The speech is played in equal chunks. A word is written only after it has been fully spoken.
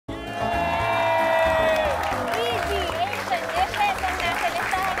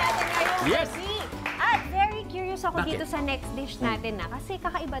ko dito sa next dish natin na. Kasi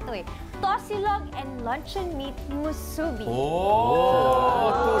kakaiba to eh. Tocilog and luncheon meat musubi. Oh,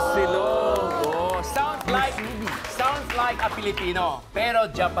 Tocilog. Oh, sounds like a Filipino,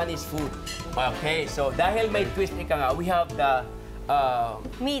 pero Japanese food. Okay, so dahil may twist ika nga, we have the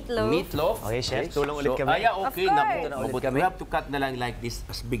meatloaf. Okay, chef, tulong ulit kami. Okay, we have to cut na lang like this,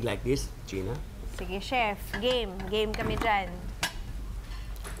 as big like this, Chynna. Sige, chef. Game kami dyan.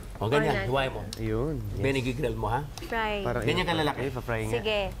 O, ganyan, hiway mo. Yun. Benigigrill mo, ha? Fry. Ganyan ka lalaki.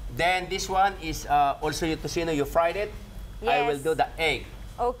 Sige. Then, this one is also yung tocino, you fried it. Yes. I will do the egg.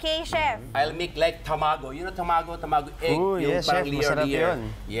 Okay, chef. I'll make like tamago. You know tamago egg? Oh, yes, chef. Masarap yun.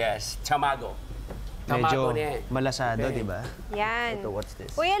 Yes, tamago. Medyo malasado, di ba? Yan. Ito, what's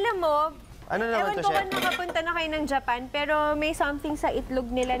this? Uy, alam mo, ano naman to, chef? ewan ko kung nakapunta na kayo ng Japan, pero may something sa itlog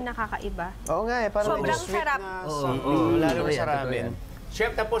nila nakakaiba. Oo nga eh, parang sobrang sweet sarap. Lalo na sa ramen.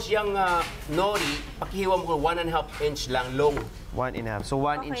 Chef, tapos yung nori, pakihiwa mo ko 1.5 inch lang long. 1.5. So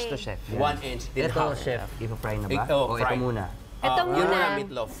 1 inch to, chef. 1 inch. Ito, chef, ipa-fry na ba? Ito, o ito muna? Ito Yun muna.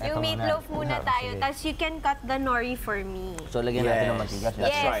 meatloaf. Yung meatloaf muna tayo. Tapos you can cut the nori for me. So, lagyan natin ng mantika,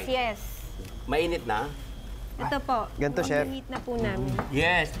 chef? That's right. Yes. Mainit na? Ito po. Ganito, chef. Heat na po namin.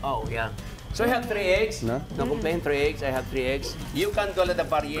 Yes. Oh, yeah. So I have 3 eggs. No complain, 3 eggs. I have 3 eggs. You can call it a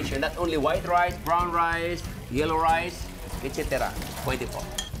variation. Not only white rice, brown rice, yellow rice, etc. Pwede po.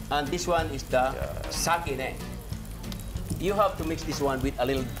 And this one is the sakine. You have to mix this one with a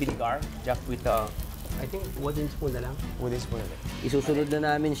little vinegar, just with I think wooden spoon na lang. Wooden spoon na lang. Isusunod na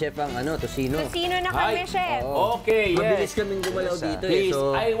namin, chef, ang tocino. Tocino na kami, chef. Okay, yes. Mabilis kaming gumalaw dito eh. Please,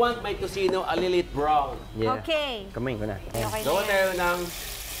 I want my tocino a little bit brown. Yeah. Okay. Kamayin ko na. Okay Gawa na tayo ng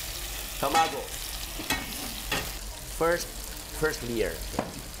tamago. First layer.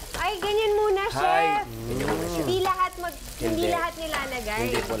 Ay, ganyan muna, chef. Ganyan muna siya. Hindi lahat nilalagay.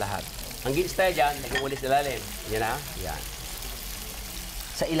 Hindi po lahat. Ang gins tayo dyan, lagyan mo ulit sa ilalim. Yan na. Yan.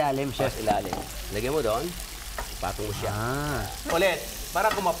 Sa ilalim, chef. Sa ilalim. Lagyan mo doon. Patong mo siya. Ulit. Para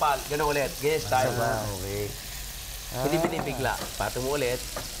kumapal. Ganun ulit. Ganyan tayo. Okay. Hindi binibigla. Patong mo ulit.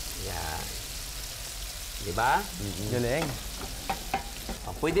 Yan. Diba? Galing.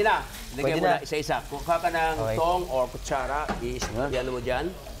 Pwede na. Lagyan mo na. na isa-isa. Kuha ka ng tong or kutsara. Yan mo dyan.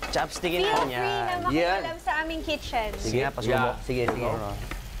 Chopstickin Feel na free niya. na makialam sa aming kitchen. Sige, pasubok. Sige.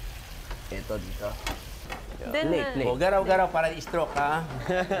 Ito dito. Doon na. Play. O, garaw-garaw para i-stroke, ha?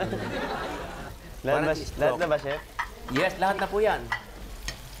 Lahat na ba, chef? Yes, lahat na po yan.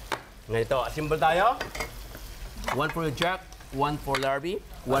 Ganito, assemble tayo. 1 for Jak, 1 for Lharby,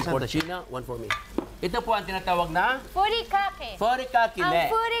 1 for Chynna, 1 for me. Ito po ang tinatawag na Furikake. furikake.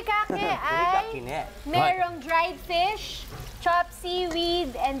 Ang furikake ay merong dried fish, chopped seaweed,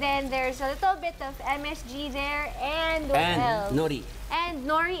 and then there's a little bit of MSG there, and what else? Nori. And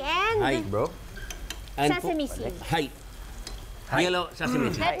nori and Hi, bro. And sesame seeds. Hi. Yellow sesame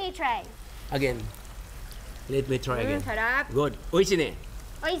seeds. Let me try. Again. Let me try again. Sarap. Good. Uy, sine.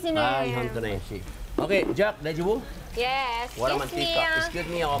 Oy, sine. Ay, hanto na yan. Okay, Jak, ready mo? Yes. Wala Excuse me. mantika. Excuse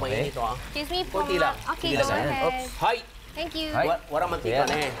me, ako mainit ito, ha? Excuse me po. Kunti lang. Okay, Sige go lang. ahead. Oops. Hi. Thank you. Wala mantika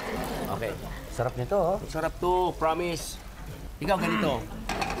na eh. Okay. Sarap nito, oh. Sarap to, promise. Ikaw ganito.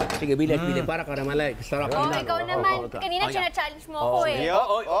 Sige, bilit. Para ka naman like. Sarap. Oh, ikaw naman. Kanina challenge mo ako eh.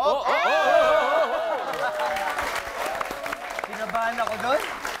 Kinabahan ako doon.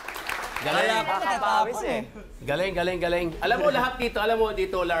 Galing. Alam mo lahat dito,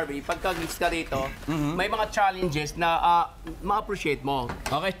 Lharby, pagka-gigs ka dito, may mga challenges na ma-appreciate mo.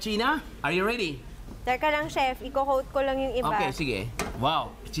 Okay, Chynna, are you ready? Teka lang, chef. Iko-quote ko lang yung iba. Okay, sige. Wow,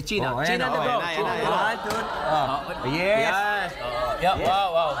 si Chynna. Chynna na go. Yes. Yeah,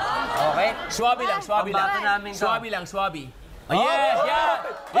 wow. Okay. Swabe lang. Pambato namin to. Swabe. Yes, yeah. Okay.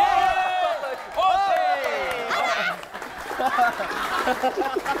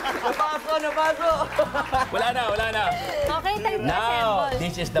 Napaso! Wala na. Okay, time to Now, assemble.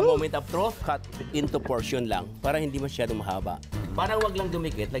 this is the moment of truth. Cut into portion lang para hindi masyadong mahaba. Para wag lang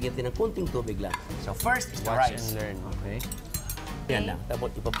dumikit, lagyan din ng kunting tubig lang. So first is the rice. Learn, okay? Yan lang.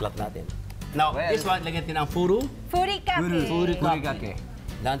 Tapos ipaplat natin. Now, this one, lagyan din ng furu. Furikake.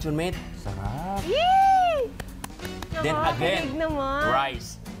 Luncheon meat. Sarap. Yay! Then again, Nakakakilig naman.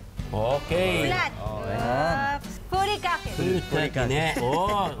 rice. Okay. Flat. Furikake. Furikake.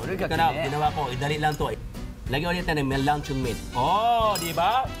 Oh, ito na, ginawa ko. Idali lang to. Lagyan ulit natin ng luncheon meat. Oh, di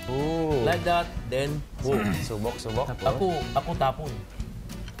ba? Like that. Then, Subok. Ako tapon.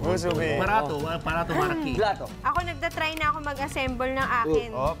 Musubi. Parato maraki. Plato. Ako nagda-try na ako mag-assemble ng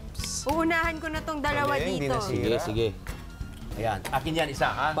akin. Oops. Uunahan ko na tong dalawa Galing, dito. di nasira. Sige. Ayan. Akin yan, isa,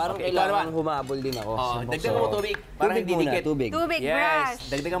 ha? Parang Okay, ikaw kailangan naman. humabol din ako. Oh, dagdagan mo tubig. Para Tubig hindi muna, dikit. tubig. Tubig, Yes, brush.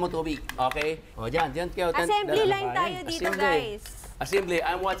 dagdagan mo tubig. Okay? O, dyan kayo. Assembly line tayo dito, Assembly. guys. Assembly,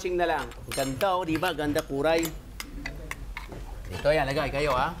 I'm watching na lang. Ganda, oh, di ba? Ganda kuray. Ito yan, lagay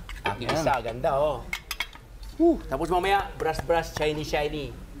kayo, ha? Aking isa, ganda, oh. Tapos mamaya, brush, shiny.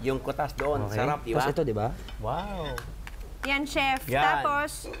 Yung kutas doon, sarap, di ba? Tapos ito, di ba? Wow. Yan, chef. Yan.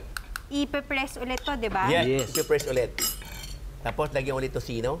 Tapos, ipe-press ulit to, di ba? Yes, press ulit. Tapos, lagyan ulit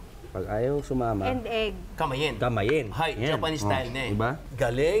tosino. Pag ayaw sumama, And egg. Kamayin. kamayin. Hay, Yan. Japanese style na eh. Diba?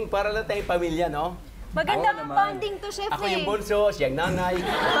 Galing, para lang tayong pamilya, no? Maganda Ako ang naman. bonding to, chef, Ako yung eh. bunso, siya yung nanay.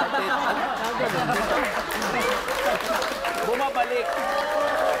 Bumabalik.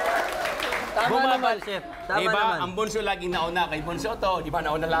 Tama naman, chef. Tama Diba? naman. Ang bunso laging nauna. Kay bunso to, di ba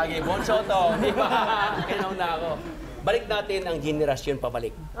nauna lagi? Bunso to, di ba? Kaya nauna ako. Balik natin ang generasyon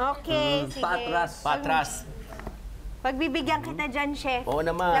pabalik. Okay, sige. Patras. Pagbibigyan kita dyan, chef. Oo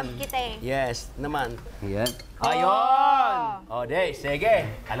naman. Love kita eh. Yes, naman. Yan. Ayun! O, de, sige.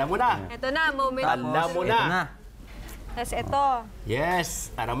 Alam mo na. Ito na, moment. Alam mo Ito na. na. Tapos ito. Yes,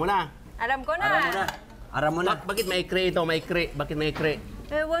 alam mo na. Alam ko na. Aram mo na. Aram mo na. Bakit may kre ito? Bakit may kre?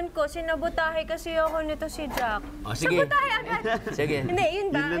 Ewan ko, sinabotahe kasi ako nito si Jack. O, sige. Sabotahe agad. Sige. Hindi, yun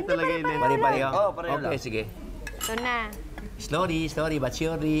ba? Yun lang Hindi talaga yun. pare-pareho Pare-pare. lang. Oh, pareho Okay, lang. sige. Ito na. Slowly, but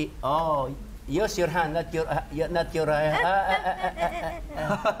surely. Oh, use your hand, not your.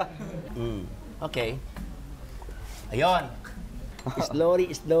 Okay. Ayun.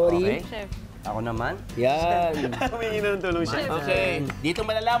 Slowly. Okay. Chef. Ako naman. Yan. Humingi na ng tulong siya. Okay. Dito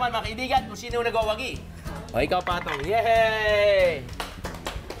malalaman, mga kaibigan, kung sino yung nagwawagi. O, ikaw, Patong. Yay!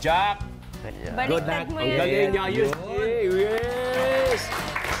 Jack, good Baliktad luck. mo Ang yun. galing niya. Yes!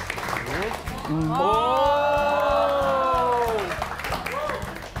 Oh!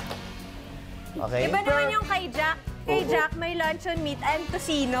 Okay. Iba naman yung kay Jack. Kay Jack, may luncheon meat and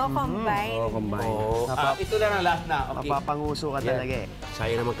tocino combined. Oo, combine. Oh, ito na ang last na. Okay. Mapapanguso ka talaga eh.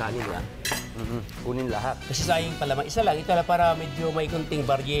 Sayang naman kanin, ha? Kunin lahat. Kasi sayang pala. Isa lang. Ito lang para medyo may kunting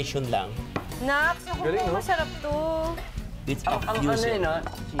variation lang. Naks, ako Galing, po, no? masarap to. Bits Ang of ano music. no,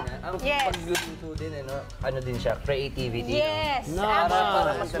 Chynna, ang Yes. pagluluto din, ano din siya, creativity. Yes. No, Para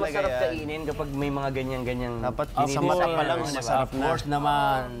Ako. mas talaga masarap yan. kainin kapag may mga ganyan-ganyan. Dapat Of sa mata pa lang, course, masarap of na. course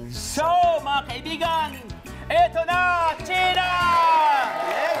naman. So, mga kaibigan, eto na, Chynna!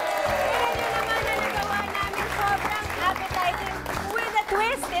 Tingnan nyo naman na nagawa namin sobrang appetizing with a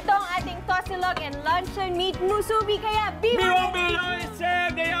twist. Ito ang ating Tocilog and luncheon meat musubi. Kaya, Biwang biwang! Pinoy,